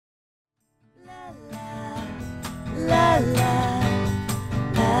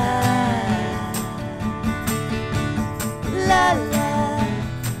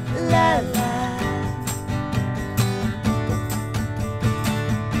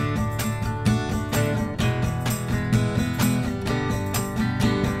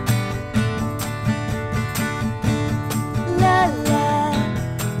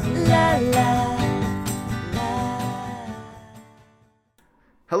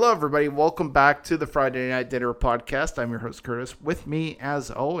Hello, everybody. Welcome back to the Friday Night Dinner podcast. I'm your host, Curtis. With me,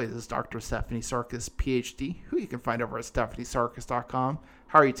 as always, is Dr. Stephanie Sarkis, PhD, who you can find over at stephaniesarkis.com.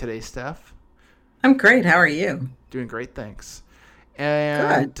 How are you today, Steph? I'm great. How are you? Doing great, thanks.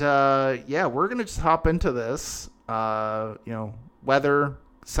 And, we're going to just hop into this. Weather,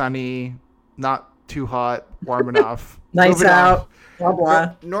 sunny, not too hot, warm enough. Nice out. Blah,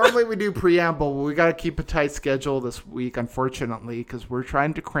 blah. Normally we do preamble, but we got to keep a tight schedule this week, unfortunately, because we're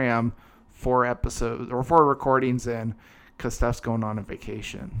trying to cram 4 recordings in because Steph's going on a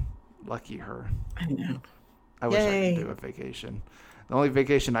vacation. Lucky her. I know. I wish I could do a vacation. The only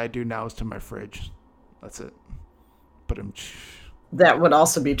vacation I do now is to my fridge. That's it. But that would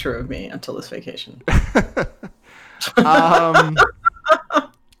also be true of me until this vacation.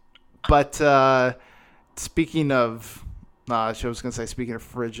 But speaking of... I was going to say speaking of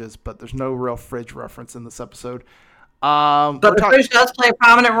fridges, but there's no real fridge reference in this episode. But the fridge does play a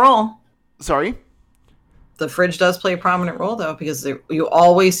prominent role. Sorry? The fridge does play a prominent role, though, because you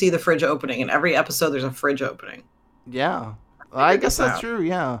always see the fridge opening. In every episode, there's a fridge opening. Yeah. I guess that's true,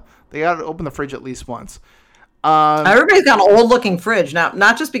 yeah. They got to open the fridge at least once. Everybody's got an old-looking fridge. Now,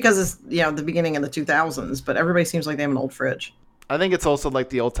 not just because it's the beginning of the 2000s, but everybody seems like they have an old fridge. I think it's also like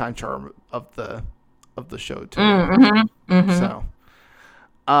the old-time charm of the show too. So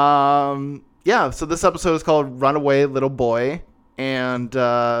so this episode is called Runaway Little Boy, and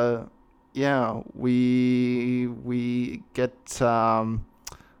we get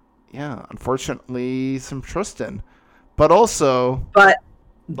unfortunately some Tristan, but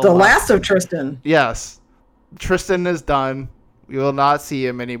the last of Tristan. Yes, Tristan is done. We will not see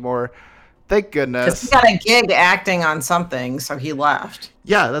him anymore. Thank goodness. He got a gig acting on something, so he left.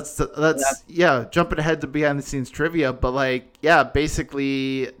 Yeah, that's jumping ahead to behind the scenes trivia, but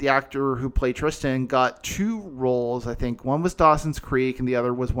basically the actor who played Tristan got 2 roles, I think. One was Dawson's Creek and the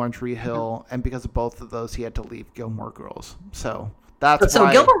other was One Tree Hill, and because of both of those he had to leave Gilmore Girls. So that's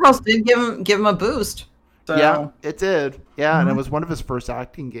why. Gilmore Girls did give him a boost. So. Yeah, it did. Yeah, and it was one of his first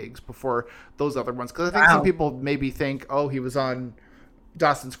acting gigs before those other ones, because I think some people maybe think, he was on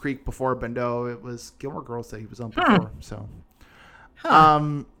Dawson's Creek before, but no, it was Gilmore Girls that he was on before. So,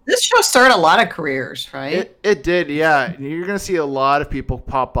 this show started a lot of careers, right? It did, yeah. You're gonna see a lot of people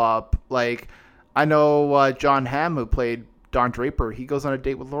pop up. Like, I know John Hamm, who played Don Draper. He goes on a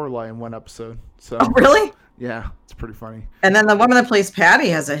date with Lorelai in one episode. So, really? Yeah, it's pretty funny. And then the woman that plays Patty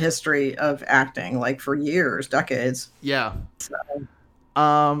has a history of acting, like for years, decades. Yeah. So.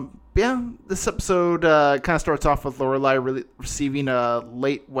 This episode kind of starts off with Lorelai receiving a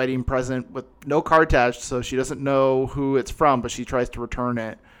late wedding present with no card attached, so she doesn't know who it's from, but she tries to return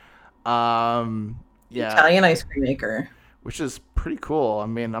it. Italian ice cream maker. Which is pretty cool. I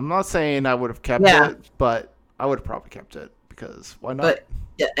mean, I'm not saying I would have kept it, but I would have probably kept it, because why not? But,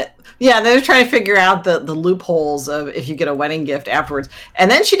 they're trying to figure out the loopholes of if you get a wedding gift afterwards.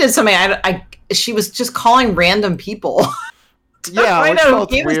 And then she did something, she was just calling random people. Yeah, who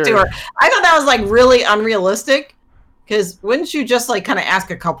gave this to her. I thought that was really unrealistic, because wouldn't you just kind of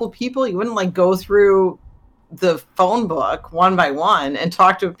ask a couple people? You wouldn't go through the phone book one by one and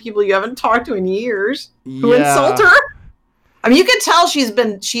talk to people you haven't talked to in years who insult her. I mean, you can tell she's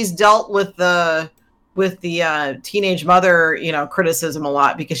dealt with the teenage mother criticism a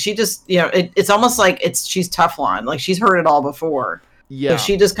lot, because she just it's almost like she's Teflon, she's heard it all before. Yeah, so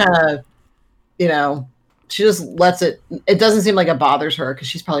she just kind of she just lets it doesn't seem like it bothers her, because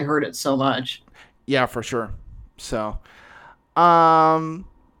she's probably heard it so much. Yeah, for sure. So, and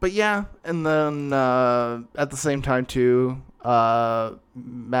then at the same time too,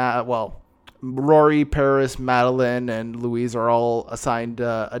 Rory, Paris, Madeline, and Louise are all assigned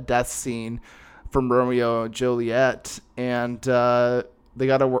a death scene from Romeo and Juliet, and they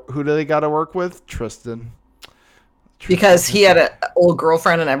who do they gotta work with? Tristan. Because he had an old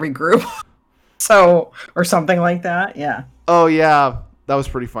girlfriend in every group. So, or something like that, yeah. Oh, yeah. That was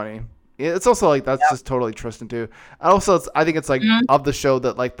pretty funny. It's also that's just totally Tristan, too. And also, I think it's of the show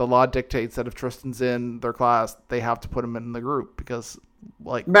that, the law dictates that if Tristan's in their class, they have to put him in the group because,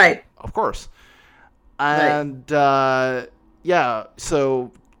 right. Of course. And, so,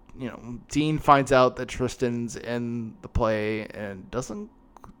 Dean finds out that Tristan's in the play and doesn't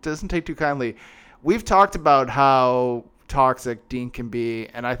take too kindly. We've talked about how toxic Dean can be,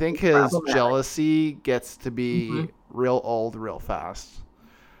 and I think his jealousy gets to be real old real fast.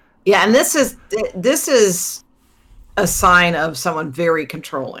 Yeah, and this is a sign of someone very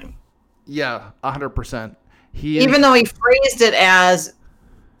controlling. Yeah, 100%. Even though he phrased it as,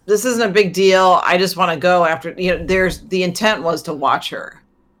 this isn't a big deal, I just want to go after, the intent was to watch her.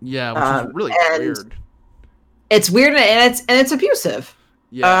 Yeah, which is really weird. It's weird, and it's abusive.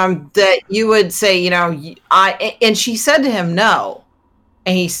 that you would say, you know, and she said to him no,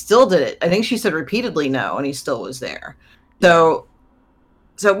 and he still did it. I think she said repeatedly no, and he still was there.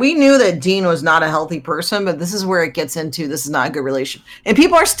 So we knew that Dean was not a healthy person, but this is where it gets into this is not a good relationship. And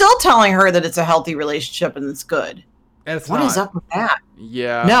people are still telling her that it's a healthy relationship and it's good. And it's what not. is up with that?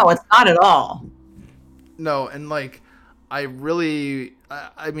 Yeah. No, it's not at all. No, and like, I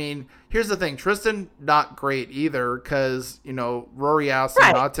mean, here's the thing. Tristan, not great either, because, you know, Rory asked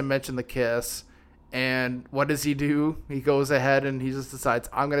him not to mention the kiss. And what does he do? He goes ahead and he just decides,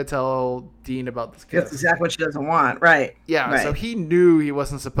 I'm going to tell Dean about this kiss. That's exactly what she doesn't want. Right. Yeah. Right. So he knew he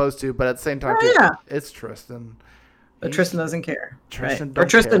wasn't supposed to, but at the same time, it's Tristan. But Tristan doesn't care. Tristan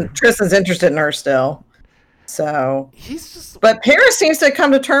Tristan's interested in her still. So he's just. But Paris seems to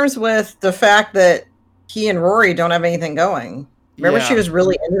come to terms with the fact that he and Rory don't have anything going. Remember, she was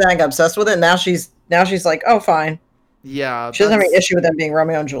really into that and got obsessed with it. And now she's like, oh, fine. Yeah. She doesn't have any issue with them being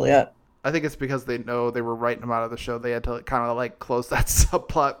Romeo and Juliet. I think it's because they know they were writing him out of the show. They had to kind of like close that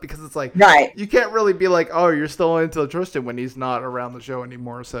subplot because it's like, you can't really be like, oh, you're still into Tristan when he's not around the show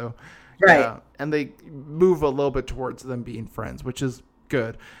anymore. So, yeah. And they move a little bit towards them being friends, which is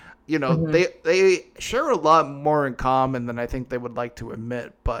good. You know, they share a lot more in common than I think they would like to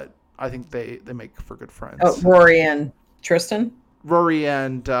admit, but I think they make for good friends. Oh, Rory and Tristan? Rory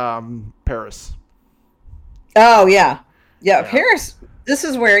and Paris. Oh, yeah. Yeah, Paris... This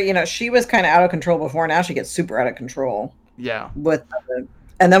is where, you know, she was kind of out of control before. Now she gets super out of control. Yeah.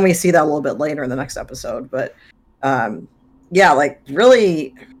 And then we see that a little bit later in the next episode. But, yeah, like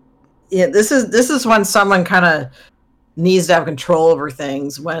really, this is when someone kind of needs to have control over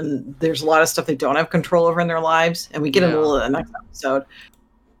things, when there's a lot of stuff they don't have control over in their lives. And we get into a little of the next episode.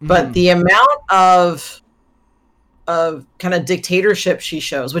 But the amount of kind of dictatorship she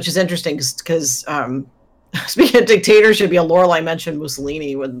shows, which is interesting because speaking of dictatorship, Lorelai mentioned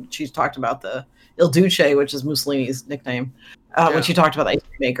Mussolini when she talked about the Il Duce, which is Mussolini's nickname, when she talked about the ice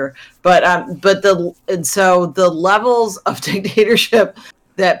cream maker. So the levels of dictatorship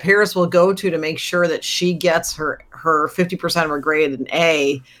that Paris will go to make sure that she gets her 50% of her grade an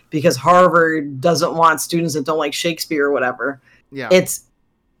A because Harvard doesn't want students that don't like Shakespeare or whatever. Yeah,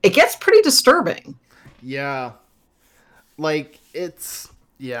 it gets pretty disturbing. Yeah, like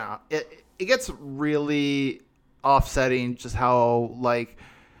it gets really offsetting just how, like,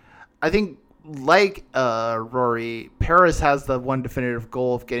 I think, like Rory, Paris has the one definitive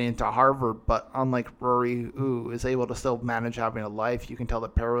goal of getting into Harvard, but unlike Rory, who is able to still manage having a life, you can tell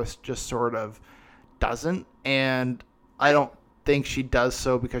that Paris just sort of doesn't. And I don't think she does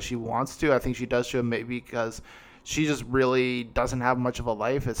so because she wants to. I think she does so maybe because she just really doesn't have much of a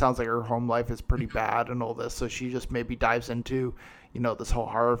life. It sounds like her home life is pretty bad and all this, so she just maybe dives into, you know, this whole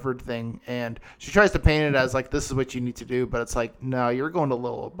Harvard thing, and she tries to paint it as like, this is what you need to do, but it's like, no, you're going a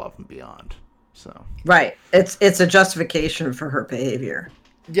little above and beyond. So it's a justification for her behavior.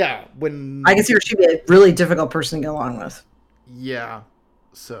 Yeah, when I can see her, she'd be a really difficult person to get along with. Yeah.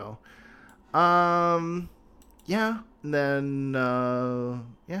 So yeah, and then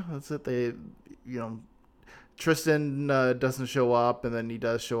that's it. They, you know, Tristan doesn't show up, and then he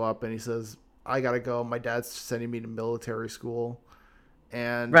does show up, and he says, I gotta go, my dad's sending me to military school.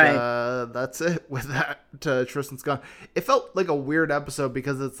 And that's it with that. Tristan's gone. It felt like a weird episode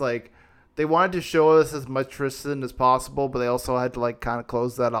because it's like they wanted to show us as much Tristan as possible, but they also had to like kind of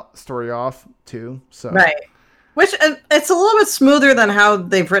close that story off too. So which it's a little bit smoother than how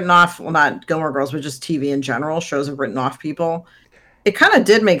they've written off, well, not Gilmore Girls, but just TV in general. Shows have written off people. It kind of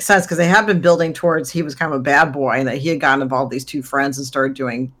did make sense because they have been building towards he was kind of a bad boy and that he had gotten involved with these two friends and started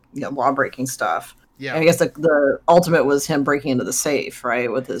doing, you know, law breaking stuff. Yeah, I guess the ultimate was him breaking into the safe,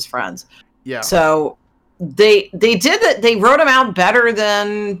 right, with his friends. Yeah. So they did that. They wrote him out better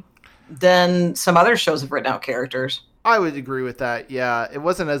than some other shows have written out characters. I would agree with that. Yeah, it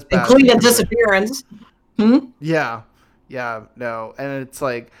wasn't as bad, including a disappearance. Yeah, no, and it's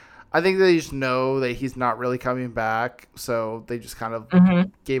like I think they just know that he's not really coming back, so they just kind of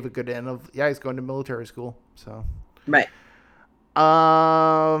gave a good end of he's going to military school. So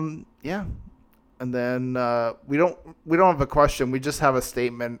yeah. And then we don't have a question. We just have a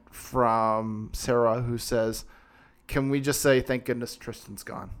statement from Sarah who says, "Can we just say thank goodness Tristan's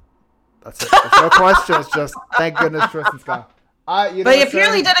gone?" That's it. There's no question. It's just thank goodness Tristan's gone. But he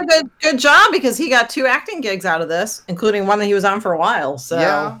apparently did a good job because he got 2 acting gigs out of this, including one that he was on for a while. So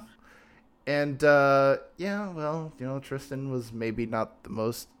yeah, and well, you know, Tristan was maybe not the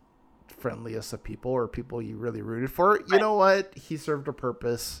most friendliest of people or people you really rooted for. You know what? He served a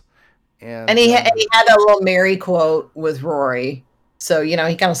purpose. And he had that little Mary quote with Rory. So, you know,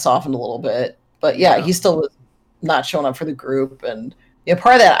 he kind of softened a little bit. But yeah, he still was not showing up for the group. And Yeah,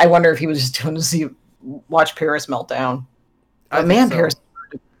 part of that, I wonder if he was just doing to watch Paris melt down. But man, so. Paris.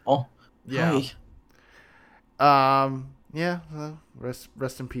 Oh, yeah. Yeah.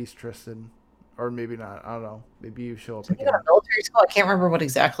 Rest in peace, Tristan. Or maybe not. I don't know. Maybe you show up again. He military school. I can't remember what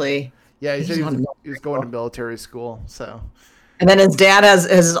exactly. Yeah, he said he was going to military school. So. And then his dad has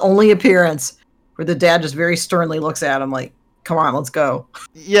his only appearance, where the dad just very sternly looks at him like, "Come on, let's go."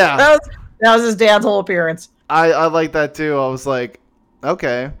 Yeah. that was his dad's whole appearance. I like that too. I was like,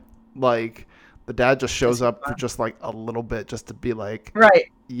 okay, like the dad just shows up for just like a little bit, just to be like, right,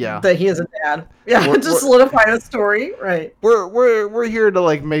 yeah, that he is a dad. Yeah, just solidify the story. Right. We're here to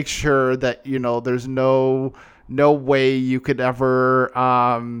like make sure that there's no way you could ever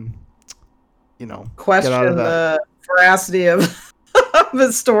question the veracity of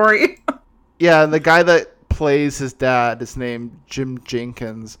his story. Yeah, and the guy that plays his dad is named Jim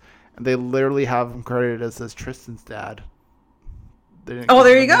Jenkins, and they literally have him credited as Tristan's dad. Oh,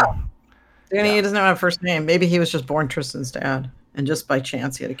 there you go. Danny doesn't have a first name. Maybe he was just born Tristan's dad, and just by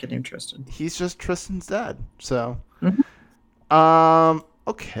chance he had a kid named Tristan. He's just Tristan's dad. So, mm-hmm.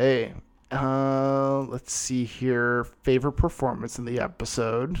 Okay. Let's see here. Favorite performance in the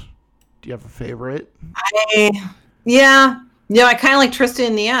episode. Do you have a favorite? Yeah, I kind of like Tristan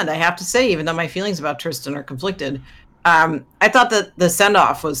in the end, I have to say, even though my feelings about Tristan are conflicted. I thought that the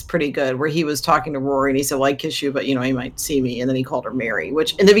send-off was pretty good, where he was talking to Rory and he said, well, I kiss you, but he might see me. And then he called her Mary,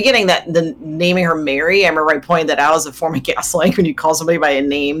 which in the beginning, the naming her Mary, I remember I pointed that out as a form of gaslighting when you call somebody by a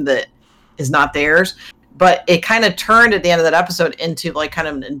name that is not theirs. But it kind of turned at the end of that episode into like kind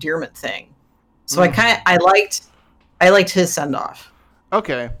of an endearment thing. So I liked his send-off.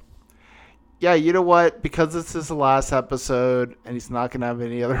 Okay. Yeah, you know what? Because this is the last episode and he's not going to have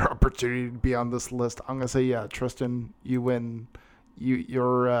any other opportunity to be on this list, I'm going to say, yeah, Tristan, you win.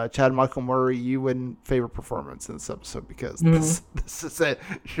 You're Chad Michael Murray, you win favorite performance in this episode, because this is it.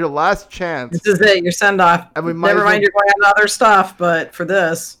 Your last chance. This is it, your send-off. And never mind, you're going to have other stuff, but for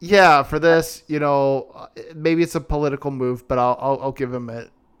this. Yeah, for this, maybe it's a political move, but I'll give him it.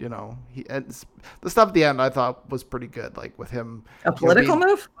 The stuff at the end I thought was pretty good, like with him. A political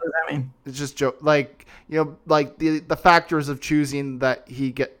move? What does that mean? It's just like the factors of choosing that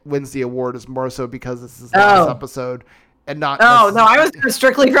he wins the award is more so because this is the last episode and not. Oh no, I was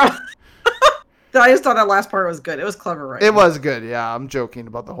strictly from. I just thought that last part was good. It was clever, right? It was good. Yeah, I'm joking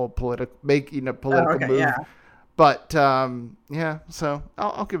about the whole making a political move. Yeah. But yeah, so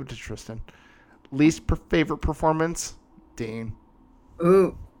I'll give it to Tristan. Least favorite performance, Dean.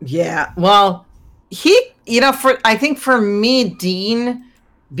 Ooh. Yeah, well, I think for me, Dean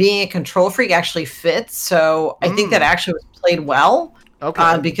being a control freak actually fits. So I think that actually was played well.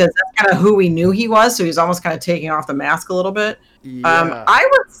 Okay. Because that's kind of who we knew he was. So he's almost kind of taking off the mask a little bit. Yeah. I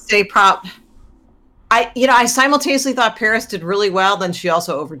would say I simultaneously thought Paris did really well. Then she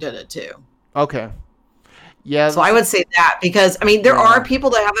also overdid it too. Okay. Yeah. So I would say that, because there are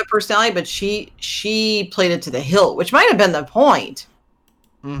people that have that personality, but she played it to the hilt, which might have been the point.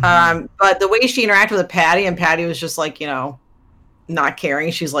 Mm-hmm. But the way she interacted with Patty, and Patty was just like, not caring.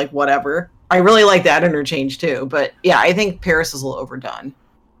 She's like, whatever. I really like that interchange too. But yeah, I think Paris is a little overdone.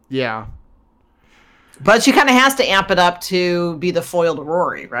 Yeah. But she kind of has to amp it up to be the foil to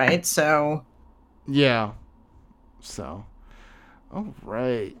Rory, right? So. Yeah. So. All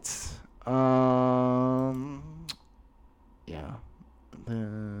right. Yeah.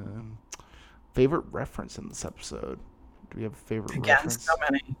 Favorite reference in this episode? Do we have a favorite reference? So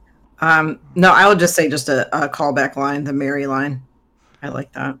many. No, I would just say just a callback line, the Mary line. I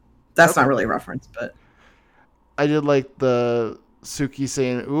like that. That's not really a reference, but I did like the Suki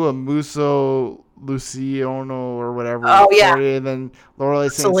saying, "Ooh, a Muso Luciano" or whatever. Oh yeah. And then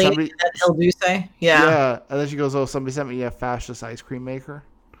Lorelai saying, "Somebody." Il Duce. Yeah. Yeah, and then she goes, "Oh, somebody sent me a fascist ice cream maker."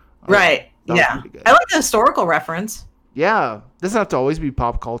 Right. Yeah. I like the historical reference. Yeah, it doesn't have to always be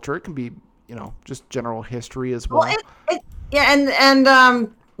pop culture. It can be, just general history as well. Yeah, and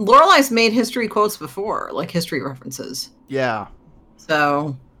Lorelai's made history quotes before, like history references. Yeah.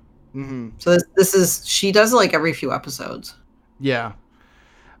 So. So this is, she does it like every few episodes. Yeah.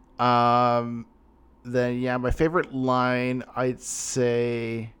 Then my favorite line, I'd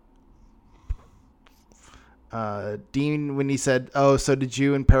say Dean, when he said, "Oh, so did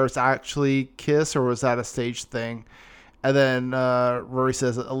you and Paris actually kiss, or was that a stage thing?" And then Rory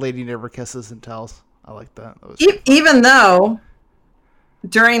says, "A lady never kisses and tells." I like that. Even though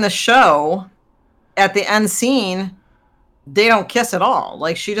during the show, at the end scene, they don't kiss at all.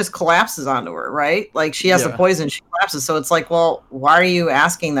 Like, she just collapses onto her, right? Like, she has the poison, she collapses. So it's like, well, why are you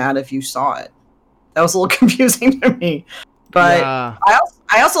asking that if you saw it? That was a little confusing to me. But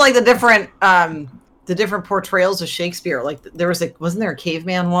I also like the the different portrayals of Shakespeare. Like there was wasn't there a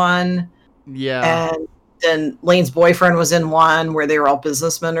caveman one? Yeah. And then Lane's boyfriend was in one where they were all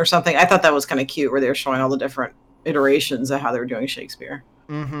businessmen or something. I thought that was kind of cute where they were showing all the different iterations of how they were doing Shakespeare.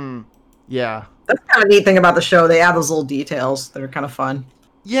 Mm-hmm. Yeah. That's kind of a neat thing about the show. They add those little details that are kind of fun.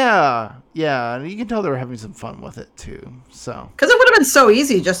 Yeah. Yeah. And you can tell they were having some fun with it too. So. Because it would have been so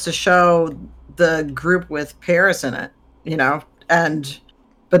easy just to show the group with Paris in it,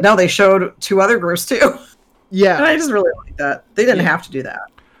 but no, they showed 2 other groups too. Yeah. And I just really like that. They didn't have to do that.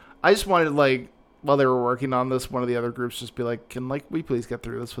 I just wanted, like, while they were working on this, one of the other groups just be like, can, like, we please get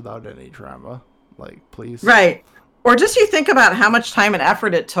through this without any drama? Like, please. Right. Or just you think about how much time and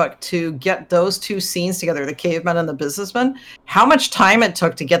effort it took to get those 2 scenes together, the caveman and the businessman, how much time it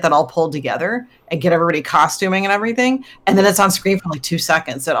took to get that all pulled together and get everybody costuming and everything. And then it's on screen for like 2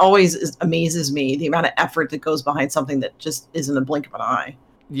 seconds. It always amazes me, the amount of effort that goes behind something that just isn't a blink of an eye.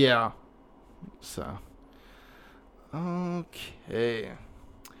 Yeah. So. Okay.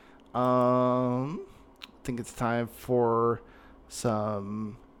 I think it's time for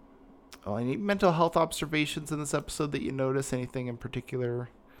some... Oh, any mental health observations in this episode that you notice? Anything in particular?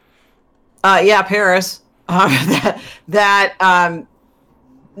 Yeah, Paris. That kind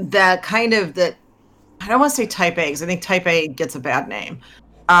of that. I don't want to say type A because I think type A gets a bad name.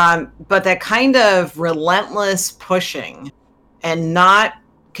 But that kind of relentless pushing and not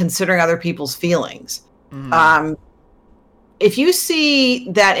considering other people's feelings. Mm-hmm. If you see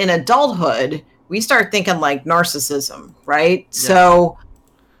that in adulthood, we start thinking like narcissism, right? Yeah. So.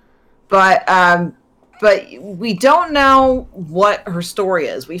 But we don't know what her story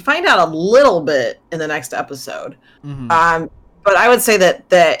is. We find out a little bit in the next episode. Mm-hmm. But I would say that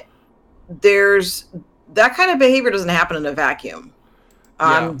there's that kind of behavior doesn't happen in a vacuum.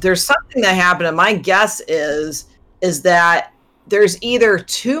 There's something that happened, and my guess is that there's either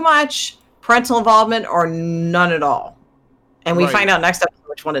too much parental involvement or none at all. And we find out next episode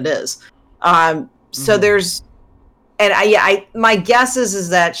which one it is. So there's... And my guess is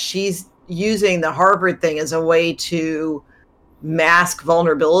that she's using the Harvard thing as a way to mask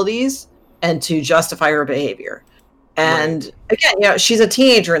vulnerabilities and to justify her behavior. And again, she's a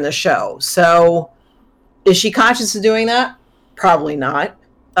teenager in the show. So is she conscious of doing that? Probably not.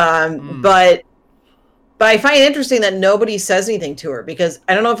 But I find it interesting that nobody says anything to her because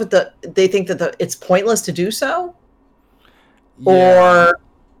I don't know if they think that it's pointless to do so or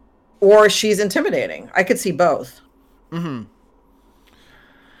she's intimidating. I could see both. Mm-hmm.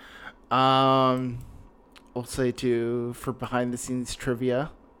 We'll say too, for behind the scenes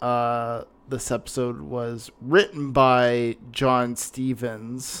trivia, this episode was written by John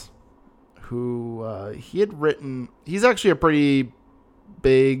Stevens, who he's actually a pretty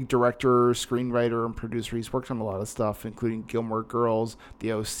big director, screenwriter, and producer. He's worked on a lot of stuff, including Gilmore Girls,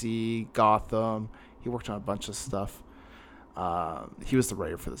 The OC, Gotham. He worked on a bunch of stuff. He was the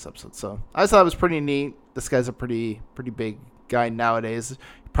writer for this episode, so I just thought it was pretty neat. This guy's a pretty big guy nowadays. He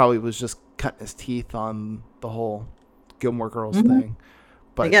probably was just cutting his teeth on the whole Gilmore Girls thing.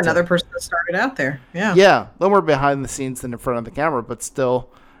 But again, another person that started out there. Yeah, a little more behind the scenes than in front of the camera, but still,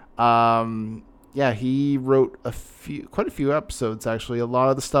 he wrote quite a few episodes actually. A lot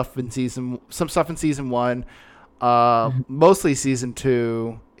of the stuff some stuff in season 1, mostly season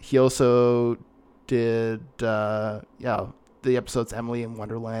 2. He also did the episodes Emily in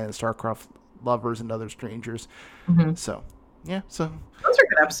Wonderland and Starcraft Lovers and Other Strangers. So those are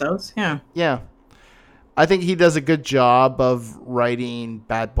good episodes. Yeah, I think he does a good job of writing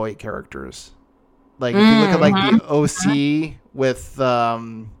bad boy characters. Like if you look at like the OC with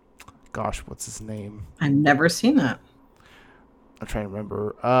what's his name? I've never seen that. I'm trying to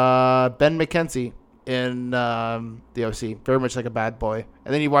remember. Ben McKenzie in the OC, very much like a bad boy.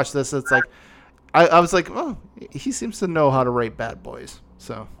 And then you watch this, it's like I was like, oh, he seems to know how to write bad boys.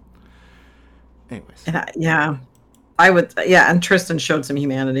 So, anyways. And Tristan showed some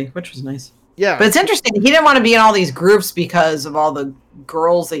humanity, which was nice. Yeah. But it's interesting. He didn't want to be in all these groups because of all the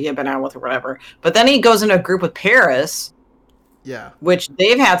girls that he had been out with or whatever. But then he goes into a group with Paris. Yeah. Which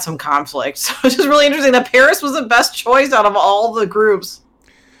they've had some conflict. So it's just really interesting that Paris was the best choice out of all the groups.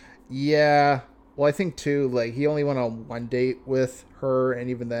 Yeah. Well, I think, too, like, he only went on one date with her, and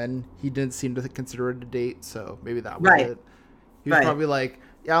even then, he didn't seem to consider it a date, so maybe that was it. He was probably like,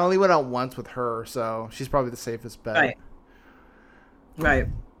 I only went out once with her, so she's probably the safest bet. Right.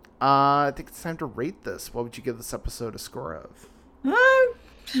 I think it's time to rate this. What would you give this episode a score of? I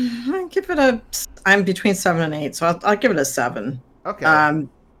give it I'm between 7 and 8, so I'll give it a 7. Okay.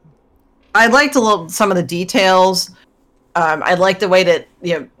 I liked some of the details. I liked the way that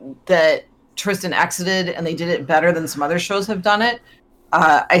Tristan exited, and they did it better than some other shows have done it.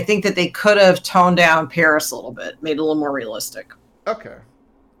 I think that they could have toned down Paris a little bit, made it a little more realistic. Okay.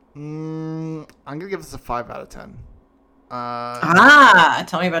 I'm gonna give this a 5 out of 10.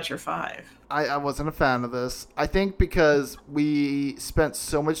 Tell me about your 5. I wasn't a fan of this. I think because we spent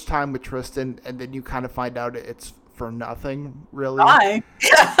so much time with Tristan, and then you kind of find out it's for nothing, really. Why?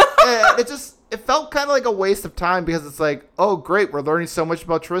 It felt kind of like a waste of time, because it's like, oh great, we're learning so much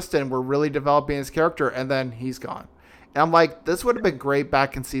about Tristan, we're really developing his character, and then he's gone. And I'm like, this would have been great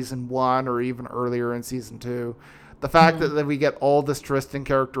back in season 1 or even earlier in season 2. The fact that we get all this Tristan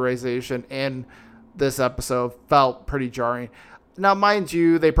characterization in this episode felt pretty jarring. Now, mind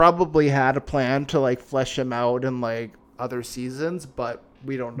you, they probably had a plan to like flesh him out in like other seasons, but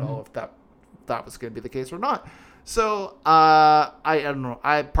we don't know if that was going to be the case or not. So I don't know.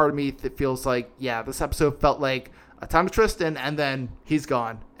 Part of me feels like, yeah, this episode felt like a ton of Tristan, and then he's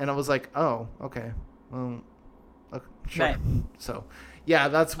gone, and I was like, oh, okay, sure. Right. So yeah,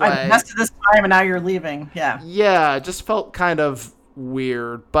 that's why I invested this time and now you're leaving. Yeah, it just felt kind of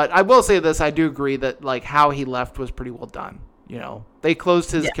weird. But I will say this: I do agree that like how he left was pretty well done. You know, they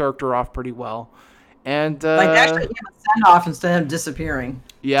closed his character off pretty well, and like actually give a send off instead of disappearing.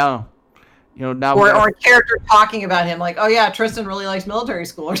 Yeah, you know, now or a character talking about him like, oh yeah, Tristan really likes military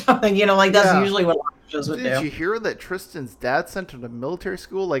school or something. You know, like that's usually what shows would do. Did you hear that Tristan's dad sent him to military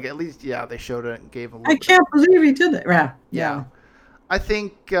school? Like at least, yeah, they showed it and gave him. I can't believe he did that. Yeah. I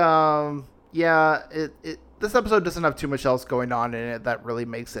think, this episode doesn't have too much else going on in it that really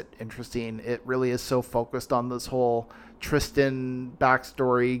makes it interesting. It really is so focused on this whole Tristan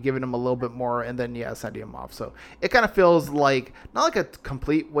backstory, giving him a little bit more, and then sending him off. So it kind of feels like not like a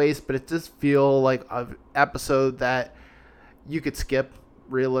complete waste, but it does feel like an episode that you could skip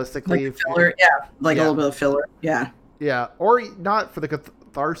realistically. Like filler, a little bit of filler, yeah, or not for the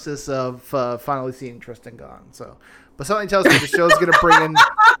catharsis of finally seeing Tristan gone. So. But something tells me the show's going to bring in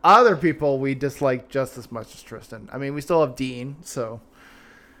other people we dislike just as much as Tristan. I mean, we still have Dean, so.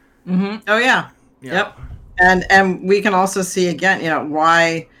 Mm-hmm. Oh, yeah. Yep. And we can also see, again,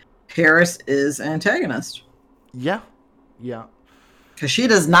 why Paris is an antagonist. Yeah. Because she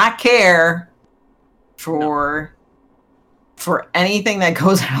does not care for anything that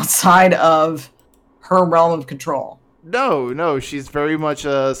goes outside of her realm of control. No. She's very much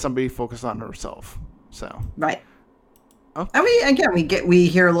somebody focused on herself. So. Right. Okay. And we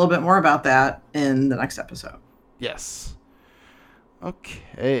hear a little bit more about that in the next episode. Yes.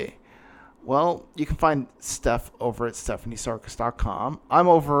 Okay. Well, you can find Steph over at stephaniesarkis.com. I'm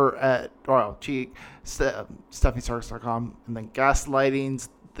over at stephaniesarkis.com, and then Gaslighting's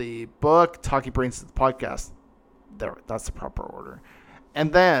the book, Talking Brains is the podcast. There, that's the proper order.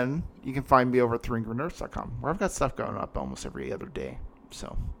 And then you can find me over at threeangrynerds.com, where I've got stuff going up almost every other day.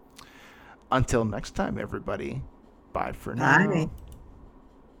 So until next time, everybody. Bye for now. Bye.